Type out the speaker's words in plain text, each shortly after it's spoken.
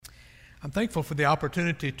I'm thankful for the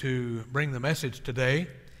opportunity to bring the message today.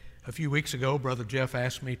 A few weeks ago, Brother Jeff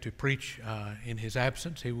asked me to preach in his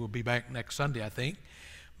absence. He will be back next Sunday, I think.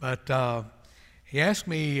 But he asked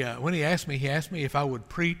me if I would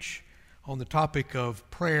preach on the topic of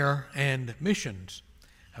prayer and missions.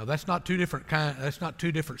 That's not two different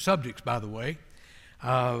subjects, by the way.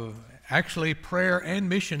 Actually, prayer and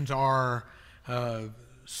missions are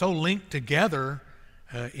so linked together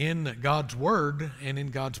in God's Word and in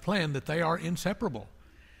God's plan that they are inseparable.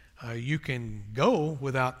 You can go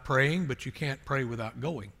without praying, but you can't pray without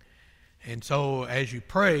going. And so as you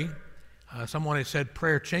pray, someone has said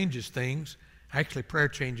prayer changes things. Actually, prayer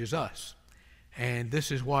changes us. And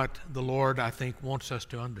this is what the Lord, I think, wants us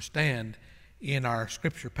to understand in our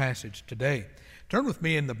scripture passage today. Turn with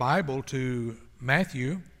me in the Bible to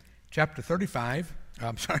Matthew chapter 9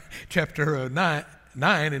 and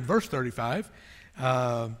verse 35.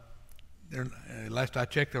 Last I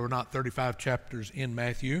checked, there were not 35 chapters in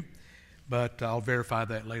Matthew, but I'll verify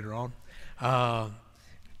that later on.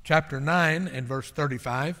 Chapter 9 and verse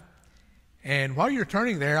 35. And while you're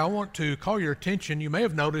turning there, I want to call your attention. You may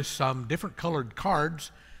have noticed some different colored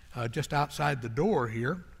cards just outside the door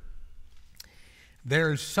here.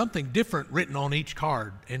 There's something different written on each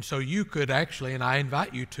card, and so you could actually, and I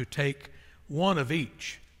invite you to take one of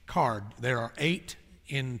each card. There are 8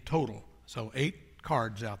 in total, so 8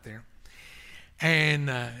 cards out there.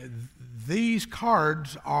 And these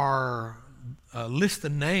cards are list the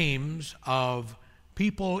names of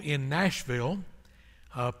people in Nashville,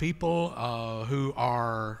 people who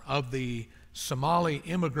are of the Somali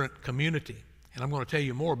immigrant community. And I'm going to tell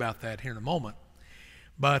you more about that here in a moment.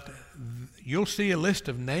 But you'll see a list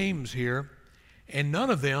of names here, and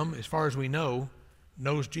none of them, as far as we know,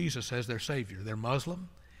 knows Jesus as their Savior. They're Muslim,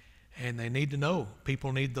 and they need to know.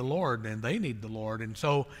 People need the Lord, and they need the Lord. And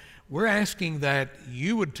so we're asking that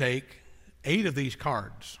you would take 8 of these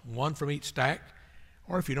cards, 1 from each stack,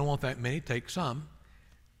 or if you don't want that many, take some,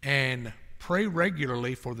 and pray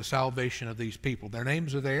regularly for the salvation of these people. Their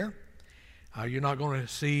names are there. You're not going to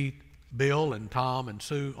see Bill and Tom and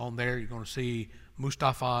Sue on there. You're going to see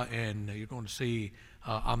Mustafa, and you're going to see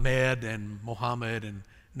Ahmed and Mohammed and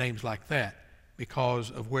names like that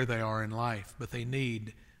because of where they are in life. But they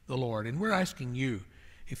need the Lord. And we're asking you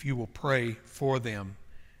if you will pray for them.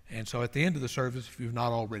 And so at the end of the service, if you've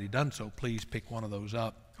not already done so, please pick one of those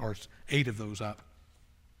up, or 8 of those up.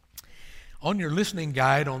 On your listening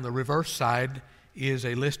guide on the reverse side is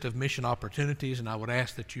a list of mission opportunities, and I would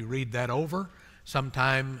ask that you read that over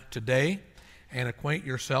sometime today and acquaint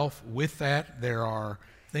yourself with that. There are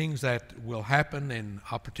things that will happen and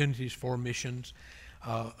opportunities for missions,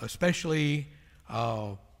 especially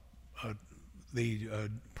the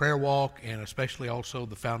prayer walk, and especially also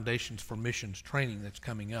the Foundations for Missions training that's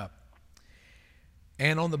coming up.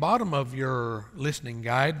 And on the bottom of your listening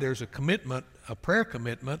guide, there's a prayer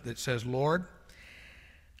commitment that says, Lord,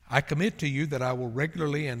 I commit to you that I will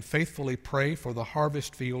regularly and faithfully pray for the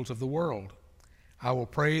harvest fields of the world. I will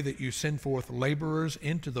pray that you send forth laborers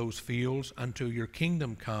into those fields until your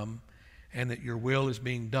kingdom come, and that your will is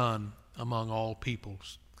being done among all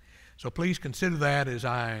peoples. So please consider that as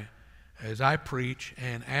I preach,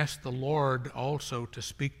 and ask the Lord also to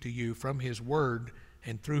speak to you from His Word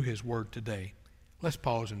and through His Word today. Let's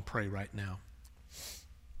pause and pray right now.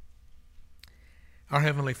 Our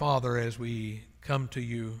Heavenly Father, as we come to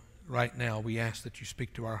you right now, we ask that you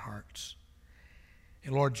speak to our hearts.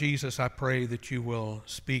 And Lord Jesus, I pray that you will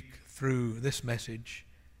speak through this message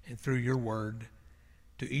and through your word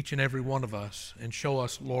to each and every one of us, and show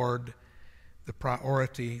us, Lord, the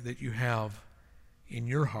priority that you have in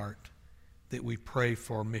your heart, that we pray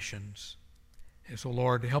for missions. And so,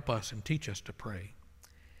 Lord, help us and teach us to pray.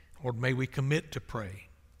 Lord, may we commit to pray,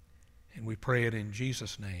 and we pray it in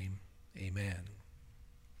Jesus' name. Amen.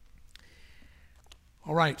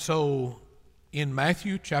 All right, so in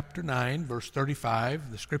Matthew chapter 9, verse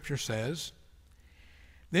 35, the scripture says,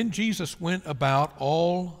 Then Jesus went about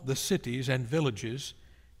all the cities and villages,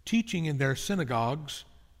 teaching in their synagogues,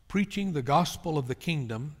 preaching the gospel of the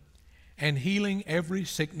kingdom, and healing every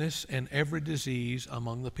sickness and every disease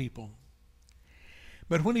among the people.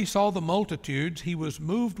 But when he saw the multitudes, he was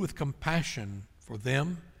moved with compassion for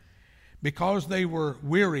them, because they were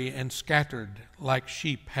weary and scattered like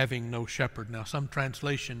sheep having no shepherd. Now, some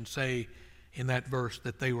translations say in that verse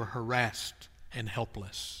that they were harassed and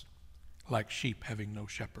helpless, like sheep having no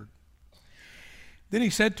shepherd. Then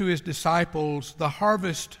he said to his disciples, The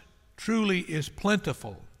harvest truly is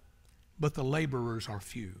plentiful, but the laborers are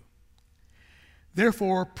few.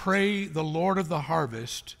 Therefore pray the Lord of the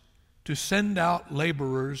harvest to send out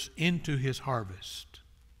laborers into his harvest.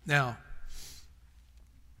 Now,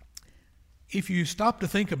 if you stop to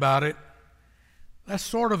think about it, that's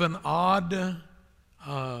sort of an odd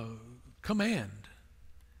command.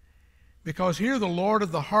 Because here the Lord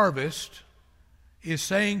of the harvest is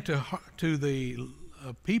saying to the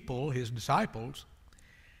people, his disciples,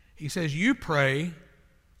 he says, you pray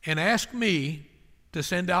and ask me to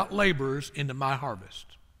send out laborers into my harvest.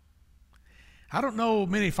 I don't know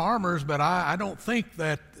many farmers, but I don't think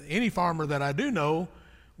that any farmer that I do know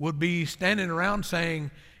would be standing around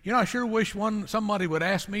saying, I sure wish somebody would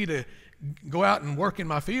ask me to go out and work in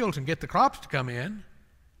my fields and get the crops to come in,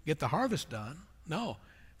 get the harvest done. No,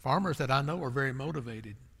 farmers that I know are very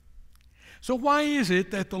motivated. So why is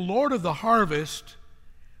it that the Lord of the harvest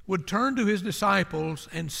would turn to his disciples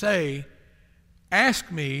and say,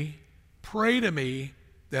 ask me, pray to me,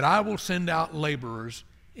 that I will send out laborers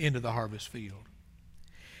into the harvest field?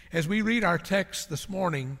 As we read our text this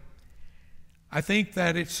morning, I think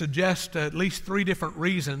that it suggests at least 3 different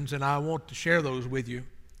reasons, and I want to share those with you.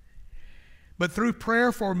 But through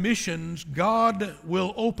prayer for missions, God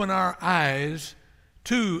will open our eyes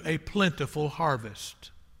to a plentiful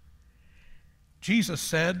harvest. Jesus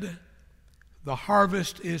said, the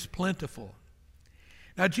harvest is plentiful.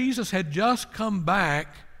 Now, Jesus had just come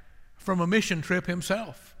back from a mission trip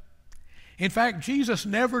himself. In fact, Jesus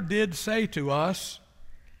never did say to us,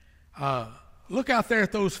 look out there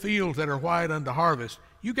at those fields that are white unto harvest.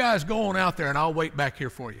 You guys go on out there and I'll wait back here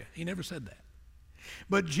for you. He never said that.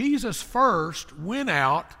 But Jesus first went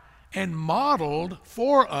out and modeled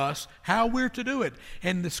for us how we're to do it.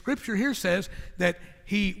 And the scripture here says that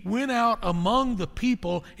he went out among the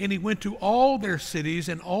people and he went to all their cities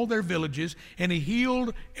and all their villages and he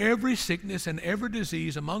healed every sickness and every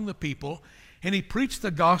disease among the people, and he preached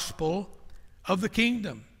the gospel of the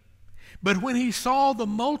kingdom. But when he saw the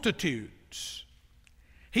multitudes,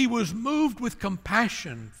 he was moved with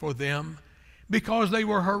compassion for them because they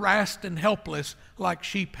were harassed and helpless like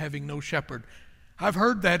sheep having no shepherd. I've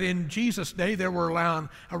heard that in Jesus' day there were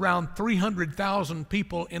around 300,000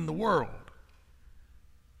 people in the world.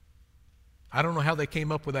 I don't know how they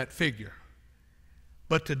came up with that figure.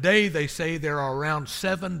 But today they say there are around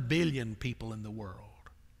 7 billion people in the world.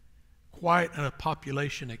 Quite a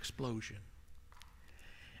population explosion.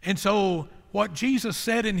 And so what Jesus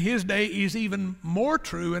said in his day is even more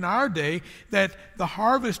true in our day, that the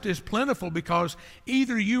harvest is plentiful because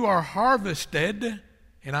either you are harvested,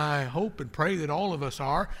 and I hope and pray that all of us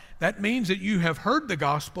are. That means that you have heard the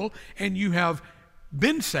gospel and you have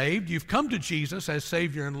been saved. You've come to Jesus as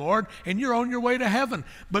Savior and Lord, and you're on your way to heaven.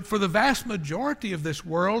 But for the vast majority of this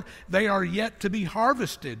world, they are yet to be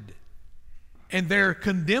harvested. And they're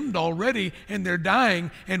condemned already, and they're dying.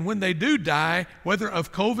 And when they do die, whether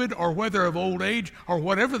of COVID or whether of old age or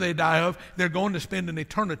whatever they die of, they're going to spend an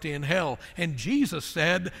eternity in hell. And Jesus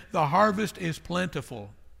said, the harvest is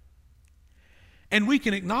plentiful. And we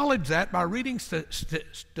can acknowledge that by reading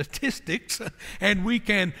statistics, and we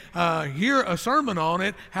can hear a sermon on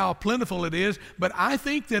it, how plentiful it is. But I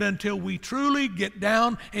think that until we truly get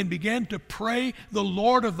down and begin to pray the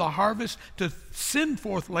Lord of the harvest to send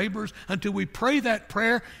forth laborers, until we pray that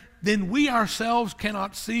prayer, then we ourselves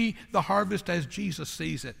cannot see the harvest as Jesus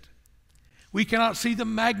sees it. We cannot see the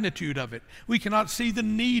magnitude of it. We cannot see the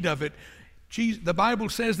need of it. The Bible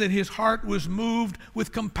says that his heart was moved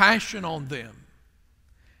with compassion on them.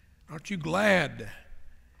 Aren't you glad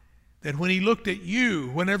that when he looked at you,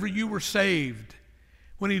 whenever you were saved,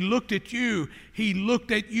 when he looked at you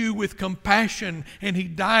with compassion, and he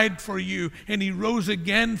died for you, and he rose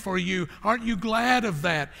again for you? Aren't you glad of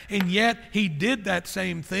that? And yet he did that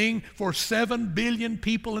same thing for 7 billion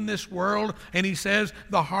people in this world, and he says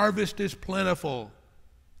the harvest is plentiful.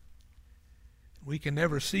 We can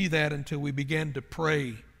never see that until we begin to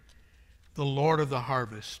pray the Lord of the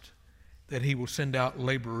harvest, that he will send out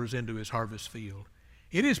laborers into his harvest field.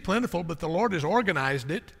 It is plentiful, but the Lord has organized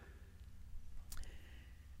it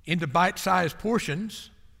into bite-sized portions.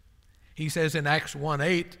 He says in Acts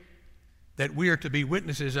 1:8 that we are to be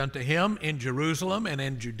witnesses unto him in Jerusalem and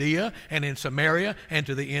in Judea and in Samaria and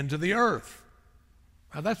to the ends of the earth.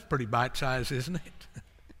 Now that's pretty bite-sized, isn't it?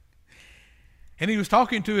 And he was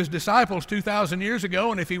talking to his disciples 2,000 years ago,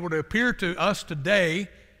 and if he were to appear to us today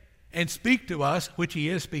and speak to us, which he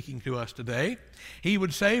is speaking to us today, he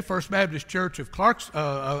would say, First Baptist Church of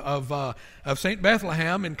St.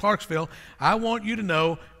 Bethlehem in Clarksville, I want you to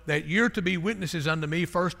know that you're to be witnesses unto me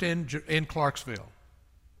first in Clarksville,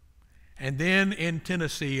 and then in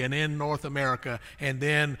Tennessee and in North America, and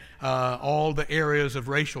then all the areas of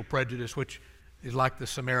racial prejudice, which is like the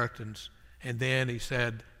Samaritans, and then he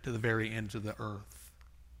said to the very ends of the earth.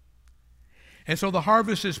 And so the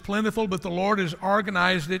harvest is plentiful, but the Lord has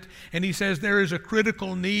organized it, and he says there is a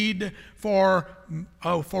critical need for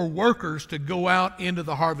workers to go out into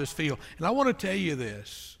the harvest field. And I want to tell you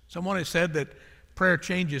this. Someone has said that prayer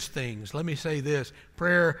changes things. Let me say this.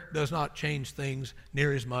 Prayer does not change things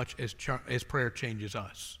near as much as prayer changes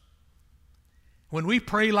us. When we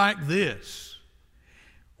pray like this,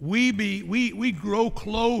 we grow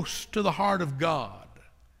close to the heart of God.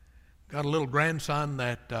 Got a little grandson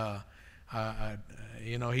that...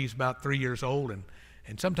 he's about 3 years old,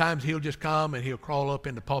 and sometimes he'll just come and he'll crawl up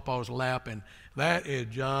into Papa's lap, and that is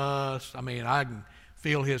just, I can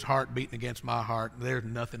feel his heart beating against my heart. There's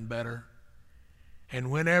nothing better. And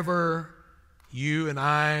whenever you and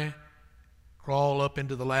I crawl up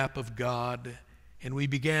into the lap of God and we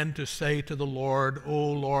begin to say to the Lord,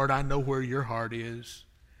 "Oh Lord, I know where your heart is.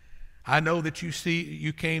 I know that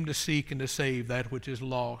you came to seek and to save that which is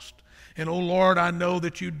lost. And, oh Lord, I know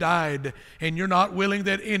that you died, and you're not willing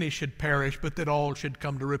that any should perish, but that all should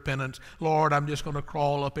come to repentance. Lord, I'm just going to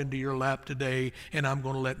crawl up into your lap today, and I'm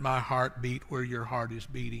going to let my heart beat where your heart is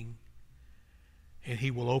beating." And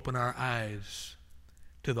he will open our eyes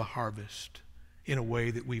to the harvest in a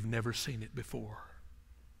way that we've never seen it before.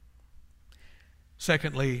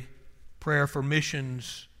 Secondly, prayer for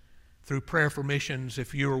missions. Through prayer for missions,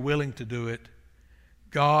 if you are willing to do it,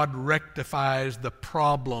 God rectifies the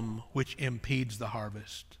problem which impedes the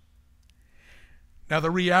harvest. Now,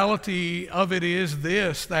 the reality of it is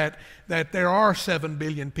this, that there are 7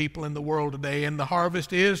 billion people in the world today, and the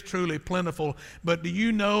harvest is truly plentiful. But do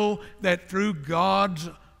you know that through God's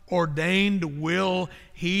ordained will,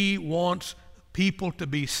 he wants people to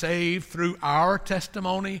be saved through our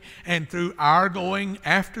testimony and through our going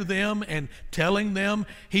after them and telling them?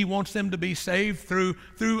 He wants them to be saved through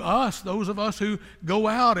us, those of us who go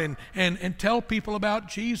out and tell people about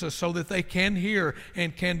Jesus so that they can hear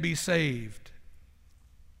and can be saved.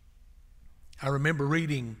 I remember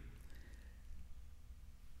reading,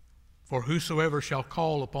 "For whosoever shall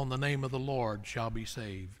call upon the name of the Lord shall be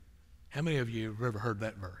saved." How many of you have ever heard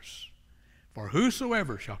that verse? For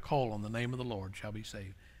whosoever shall call on the name of the Lord shall be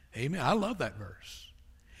saved. Amen. I love that verse.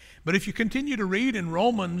 But if you continue to read in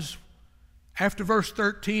Romans, after verse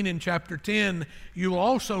 13 in chapter 10, you will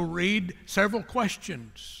also read several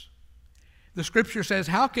questions. The Scripture says,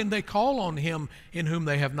 how can they call on him in whom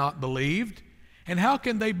they have not believed? And how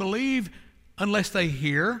can they believe unless they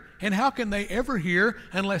hear? And how can they ever hear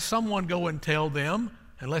unless someone go and tell them,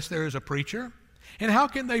 unless there is a preacher? And how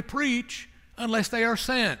can they preach unless they are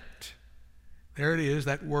sent? There it is,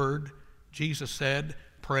 that word. Jesus said,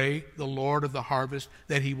 "Pray the Lord of the harvest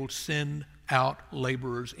that he will send out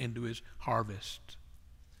laborers into his harvest."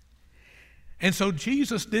 And so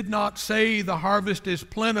Jesus did not say the harvest is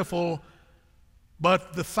plentiful,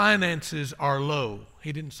 but the finances are low.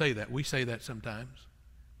 He didn't say that. We say that sometimes.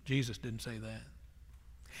 Jesus didn't say that.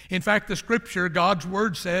 In fact, the Scripture, God's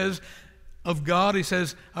Word says of God, he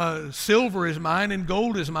says, "Silver is mine and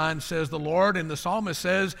gold is mine, says the Lord." And the psalmist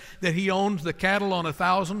says that he owns the cattle on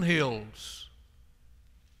 1,000 hills.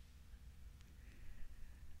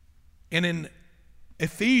 And in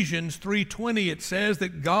Ephesians 3:20 it says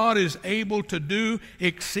that God is able to do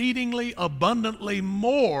exceedingly abundantly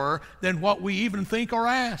more than what we even think or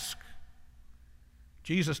ask.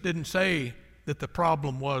 Jesus didn't say that the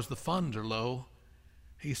problem was the funds are low.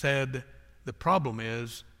 He said the problem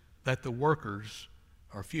is that the workers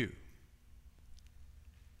are few.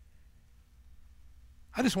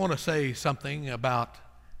 I just want to say something about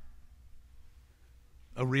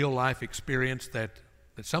a real life experience that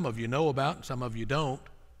some of you know about and some of you don't.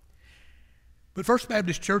 But First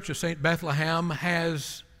Baptist Church of St. Bethlehem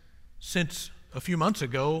has, since a few months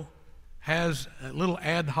ago, has a little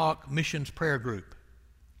ad hoc missions prayer group.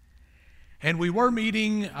 And we were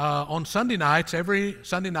meeting on Sunday nights, every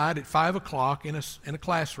Sunday night at 5 o'clock in a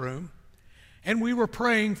classroom, and we were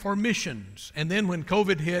praying for missions. And then when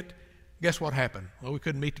COVID hit, guess what happened? Well, we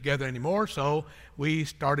couldn't meet together anymore, so we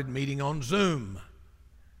started meeting on Zoom.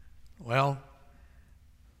 Well,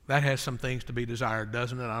 that has some things to be desired,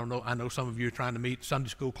 doesn't it? I know some of you are trying to meet Sunday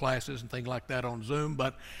school classes and things like that on Zoom,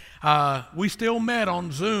 but we still met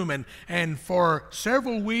on Zoom, and for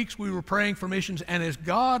several weeks we were praying for missions. And as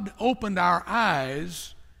God opened our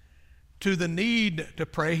eyes to the need to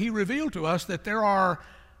pray, he revealed to us that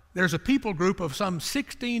there's a people group of some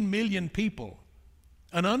 16 million people,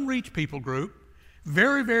 an unreached people group,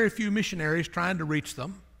 very, very few missionaries trying to reach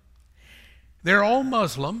them. They're all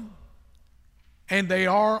Muslim, and they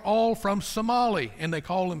are all from Somali, and they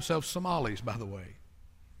call themselves Somalis, by the way.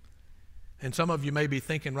 And some of you may be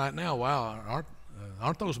thinking right now, wow,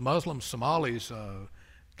 aren't those Muslims Somalis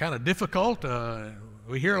kind of difficult.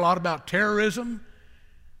 We hear a lot about terrorism.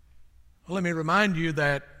 Well, let me remind you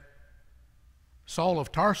that Saul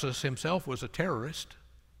of Tarsus himself was a terrorist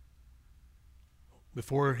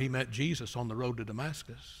before he met Jesus on the road to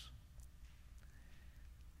Damascus.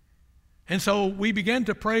 And so we began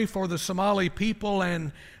to pray for the Somali people,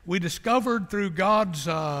 and we discovered through God's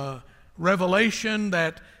revelation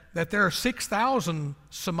that there are 6,000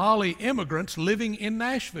 Somali immigrants living in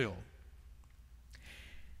Nashville.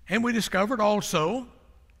 And we discovered also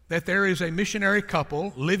that there is a missionary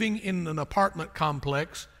couple living in an apartment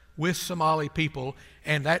complex with Somali people,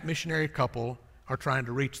 and that missionary couple are trying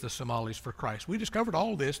to reach the Somalis for Christ. We discovered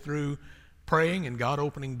all this through praying and God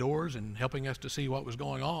opening doors and helping us to see what was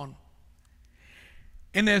going on.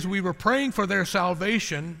 And as we were praying for their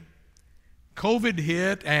salvation, COVID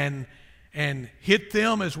hit and hit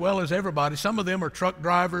them as well as everybody. Some of them are truck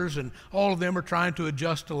drivers, and all of them are trying to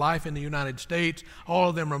adjust to life in the United States. All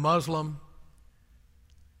of them are Muslim.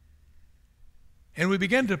 And we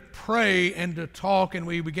began to pray and to talk, and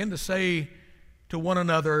we began to say to one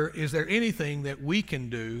another, is there anything that we can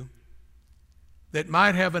do that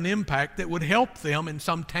might have an impact that would help them in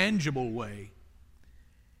some tangible way?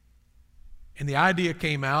 And the idea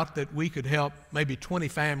came out that we could help maybe 20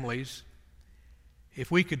 families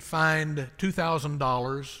if we could find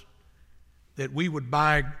 $2,000 that we would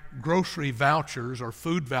buy grocery vouchers or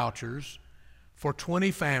food vouchers for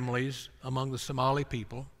 20 families among the Somali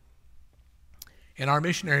people. And our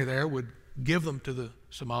missionary there would give them to the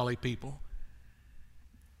Somali people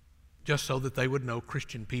just so that they would know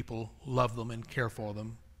Christian people love them and care for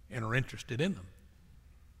them and are interested in them.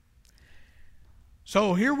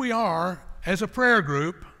 So here we are as a prayer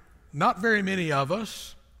group, not very many of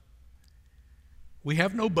us. We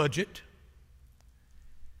have no budget.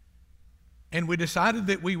 And we decided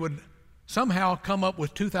that we would somehow come up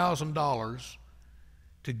with $2,000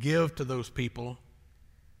 to give to those people.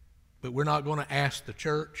 But we're not going to ask the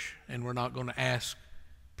church, and we're not going to ask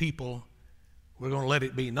people. We're going to let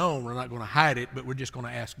it be known. We're not going to hide it, but we're just going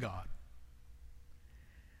to ask God.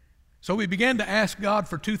 So we began to ask God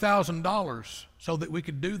for $2,000 so that we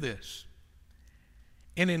could do this.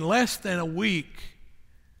 And in less than a week,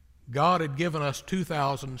 God had given us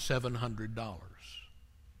 $2,700.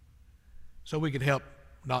 So we could help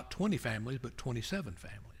not 20 families, but 27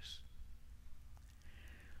 families.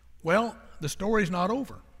 Well, the story's not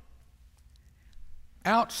over.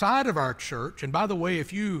 Outside of our church, and by the way,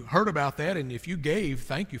 if you heard about that and if you gave,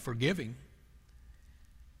 thank you for giving.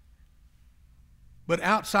 But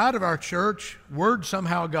outside of our church, word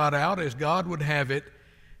somehow got out as God would have it,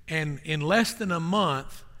 and in less than a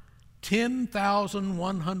month,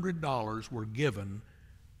 $10,100 were given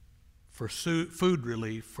for food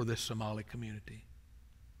relief for this Somali community.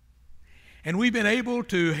 And we've been able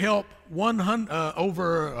to help around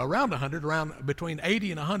between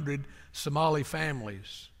 80 and 100 Somali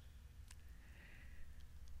families.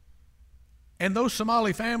 And those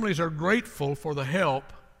Somali families are grateful for the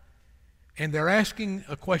help, and they're asking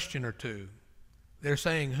a question or two. They're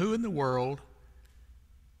saying, who in the world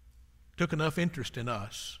took enough interest in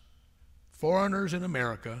us? Foreigners in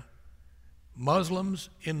America, Muslims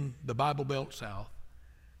in the Bible Belt South.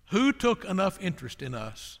 Who took enough interest in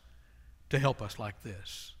us to help us like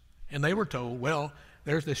this? And they were told, well,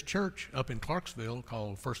 there's this church up in Clarksville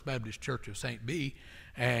called First Baptist Church of St. B,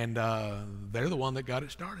 and they're the one that got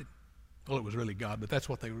it started. Well, it was really God, but that's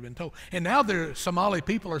what they were being told. And now the Somali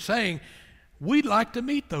people are saying, we'd like to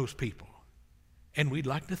meet those people, and we'd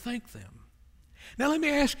like to thank them. Now let me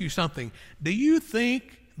ask you something. Do you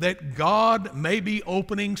think that God may be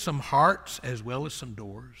opening some hearts as well as some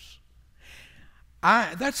doors?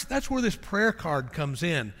 That's where this prayer card comes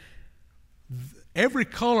in. Every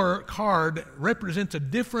color card represents a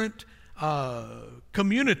different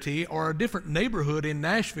community or a different neighborhood in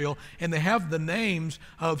Nashville, and they have the names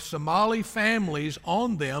of Somali families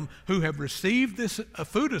on them who have received this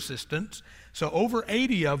food assistance. So over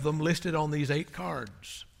 80 of them listed on these 8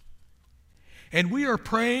 cards. And we are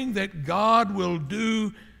praying that God will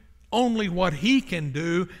do only what He can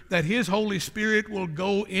do, that His Holy Spirit will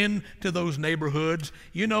go into those neighborhoods.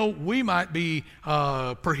 You know, we might be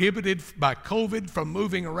prohibited by COVID from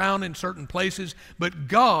moving around in certain places, but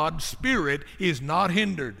God's Spirit is not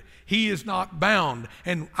hindered. He is not bound.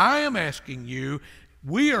 And I am asking you,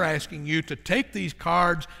 we are asking you to take these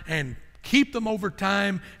cards and keep them over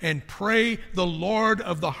time and pray the Lord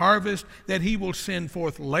of the harvest that He will send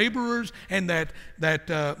forth laborers, and that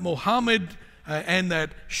Mohammed and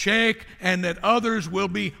that Sheikh and that others will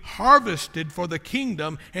be harvested for the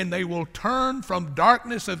kingdom, and they will turn from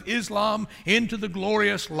darkness of Islam into the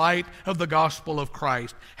glorious light of the gospel of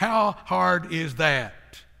Christ. How hard is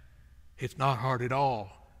that? It's not hard at all.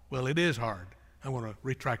 Well, it is hard. I'm going to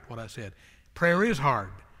retract what I said. Prayer is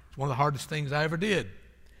hard. It's one of the hardest things I ever did.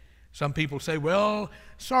 Some people say, well,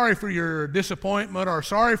 sorry for your disappointment or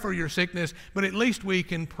sorry for your sickness, but at least we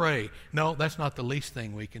can pray. No, that's not the least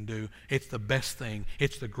thing we can do. It's the best thing.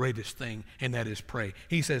 It's the greatest thing, and that is pray.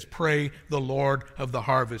 He says, pray the Lord of the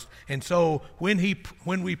harvest. And so when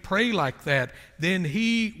we pray like that, then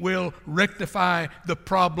He will rectify the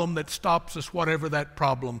problem that stops us, whatever that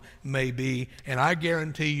problem may be. And I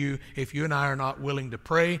guarantee you, if you and I are not willing to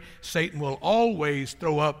pray, Satan will always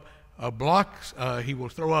throw up blocks, he will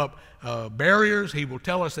throw up barriers, he will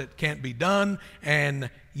tell us it can't be done, and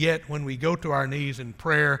yet when we go to our knees in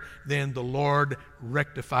prayer, then the Lord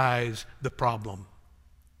rectifies the problem.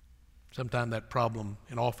 Sometimes that problem,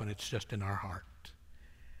 and often it's just in our heart.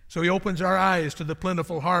 So He opens our eyes to the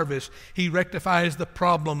plentiful harvest. He rectifies the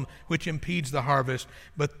problem which impedes the harvest.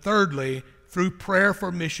 But thirdly, through prayer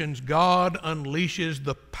for missions, God unleashes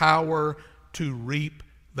the power to reap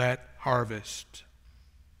that harvest.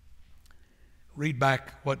 Read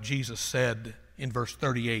back what Jesus said in verse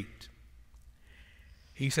 38.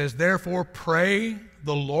 He says, therefore pray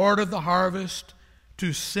the Lord of the harvest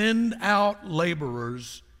to send out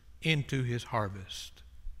laborers into His harvest.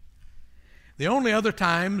 The only other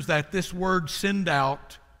times that this word send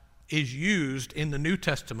out is used in the New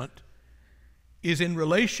Testament is in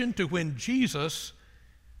relation to when Jesus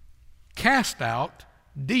cast out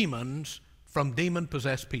demons from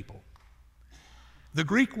demon-possessed people. The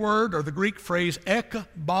Greek word or the Greek phrase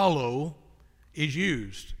ekbalo is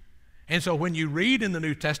used. And so when you read in the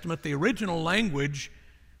New Testament, the original language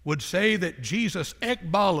would say that Jesus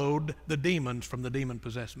ekbaloed the demons from the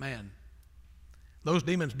demon-possessed man. Those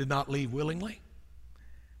demons did not leave willingly,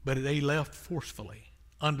 but they left forcefully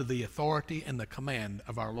under the authority and the command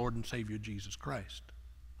of our Lord and Savior Jesus Christ.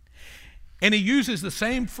 And He uses the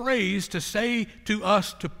same phrase to say to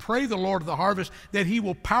us to pray the Lord of the harvest that He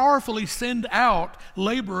will powerfully send out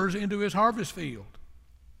laborers into His harvest field.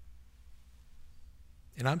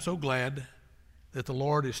 And I'm so glad that the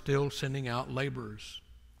Lord is still sending out laborers.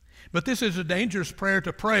 But this is a dangerous prayer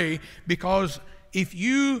to pray, because if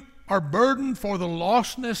you are burdened for the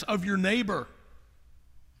lostness of your neighbor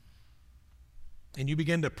and you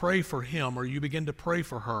begin to pray for him or you begin to pray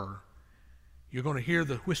for her, you're going to hear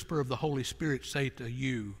the whisper of the Holy Spirit say to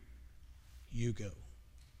you, you go.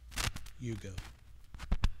 You go.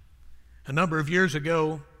 A number of years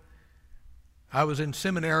ago, I was in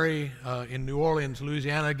seminary in New Orleans,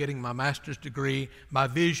 Louisiana, getting my master's degree. My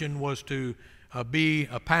vision was to be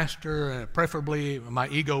a pastor, preferably my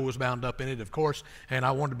ego was bound up in it, of course, and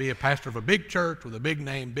I wanted to be a pastor of a big church with a big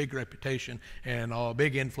name, big reputation, and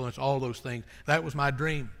big influence, all those things. That was my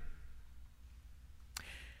dream.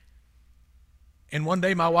 And one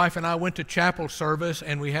day my wife and I went to chapel service,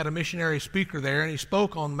 and we had a missionary speaker there, and he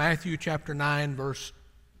spoke on Matthew chapter 9, verse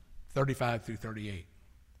 35 through 38.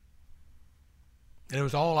 And it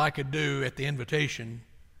was all I could do at the invitation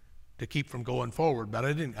to keep from going forward, but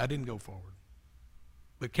I didn't go forward.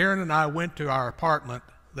 But Karen and I went to our apartment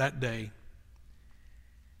that day,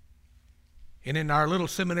 and in our little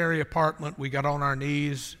seminary apartment, we got on our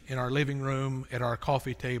knees in our living room at our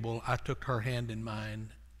coffee table. I took her hand in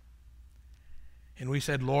mine. And we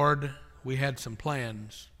said, Lord, we had some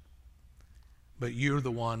plans, but you're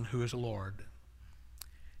the one who is Lord.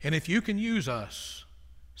 And if you can use us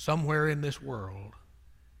somewhere in this world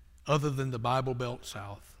other than the Bible Belt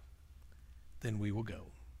South, then we will go.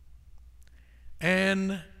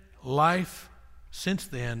 And life since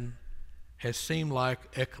then has seemed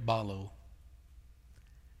like ekbalo.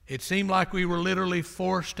 It seemed like we were literally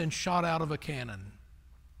forced and shot out of a cannon.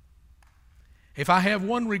 If I have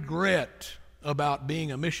one regret about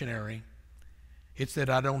being a missionary, it's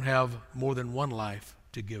that I don't have more than one life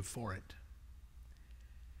to give for it.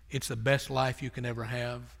 It's the best life you can ever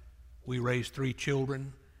have. We raised 3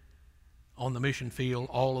 children on the mission field.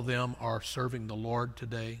 All of them are serving the Lord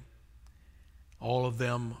today. All of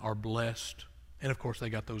them are blessed. And of course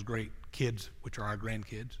they got those great kids, which are our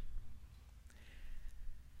grandkids.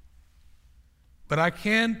 But I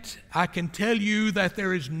can tell you that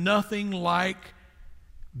there is nothing like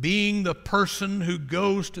being the person who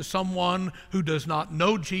goes to someone who does not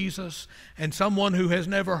know Jesus and someone who has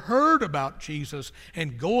never heard about Jesus,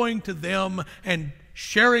 and going to them and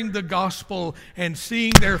sharing the gospel and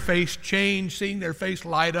seeing their face change, seeing their face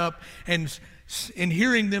light up, and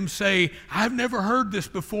hearing them say, I've never heard this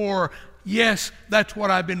before. Yes, that's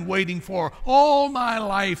what I've been waiting for. All my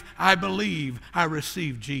life I believe I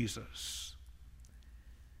received Jesus.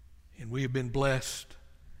 And we have been blessed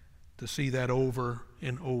to see that over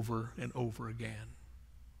and over and over again.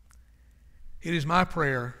 It is my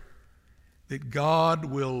prayer that God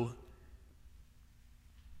will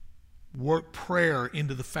work prayer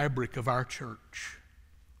into the fabric of our church.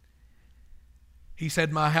 He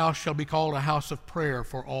said, "My house shall be called a house of prayer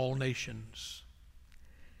for all nations."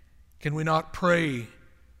 Can we not pray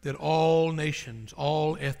that all nations,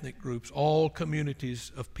 all ethnic groups, all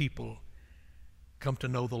communities of people come to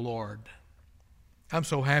know the Lord? I'm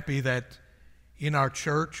so happy that in our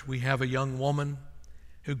church we have a young woman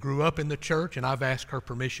who grew up in the church, and I've asked her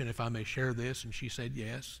permission if I may share this, and she said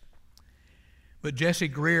yes. But Jessie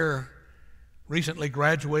Greer recently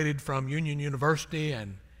graduated from Union University,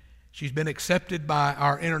 and she's been accepted by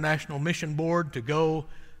our International Mission Board to go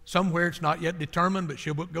somewhere. It's not yet determined, but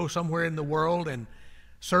she'll go somewhere in the world and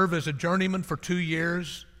serve as a journeyman for 2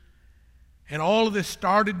 years. And all of this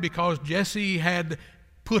started because Jessie had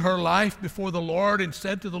put her life before the Lord and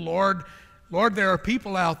said to the Lord, "Lord, there are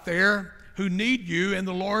people out there who need you." And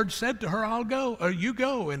the Lord said to her, "I'll go," or "You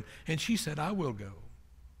go." And she said, "I will go."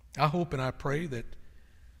 I hope and I pray that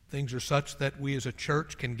things are such that we as a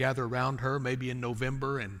church can gather around her maybe in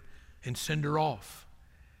November and send her off,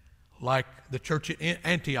 like the church at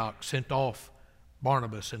Antioch sent off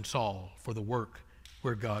Barnabas and Saul for the work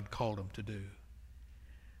where God called them to do.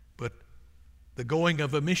 But the going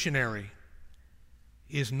of a missionary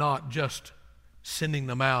is not just sending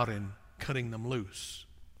them out and cutting them loose.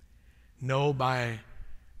 No, by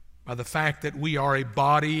the fact that we are a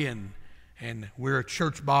body and we're a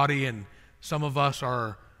church body, and some of us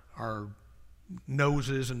are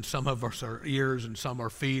noses, and some of us are ears, and some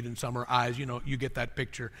are feet, and some are eyes. You know, you get that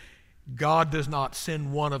picture. God does not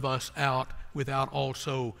send one of us out without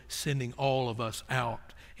also sending all of us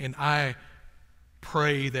out. And I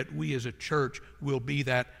pray that we as a church will be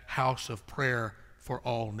that house of prayer for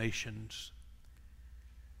all nations.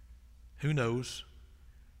 Who knows?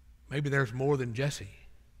 Maybe there's more than Jessie.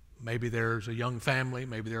 Maybe there's a young family.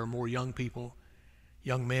 Maybe there are more young people,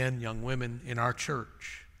 young men, young women in our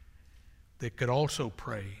church that could also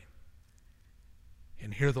pray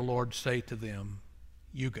and hear the Lord say to them,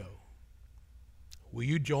 "You go." Will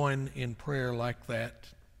you join in prayer like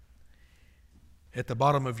that? At the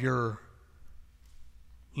bottom of your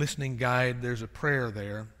listening guide, there's a prayer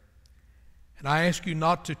there. And I ask you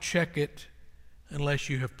not to check it unless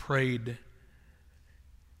you have prayed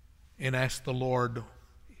and asked the Lord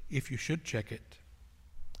if you should check it.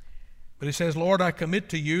 But it says, "Lord, I commit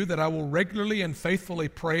to you that I will regularly and faithfully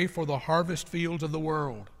pray for the harvest fields of the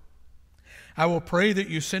world. I will pray that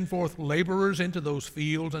you send forth laborers into those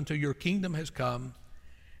fields until your kingdom has come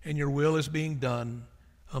and your will is being done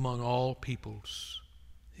among all peoples."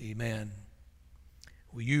 Amen.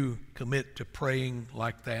 Will you commit to praying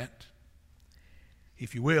like that?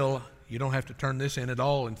 If you will, you don't have to turn this in at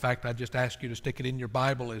all. In fact, I just ask you to stick it in your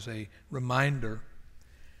Bible as a reminder.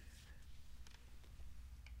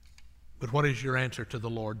 But what is your answer to the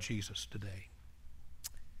Lord Jesus today?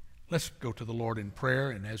 Let's go to the Lord in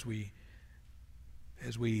prayer, and as we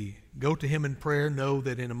go to him in prayer, know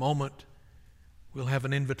that in a moment we'll have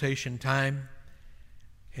an invitation time.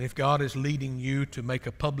 And if God is leading you to make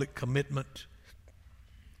a public commitment,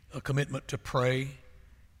 a commitment to pray,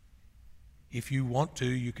 if you want to,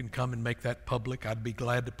 you can come and make that public. I'd be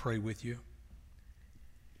glad to pray with you.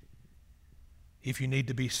 If you need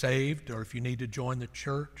to be saved, or if you need to join the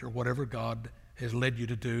church, or whatever God has led you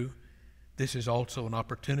to do, this is also an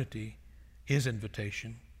opportunity, his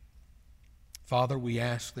invitation. Father, we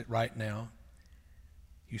ask that right now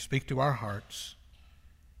you speak to our hearts.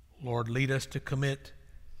 Lord, lead us to commit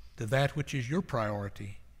to that which is your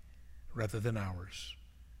priority rather than ours.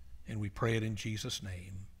 And we pray it in Jesus'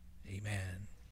 name. Amen.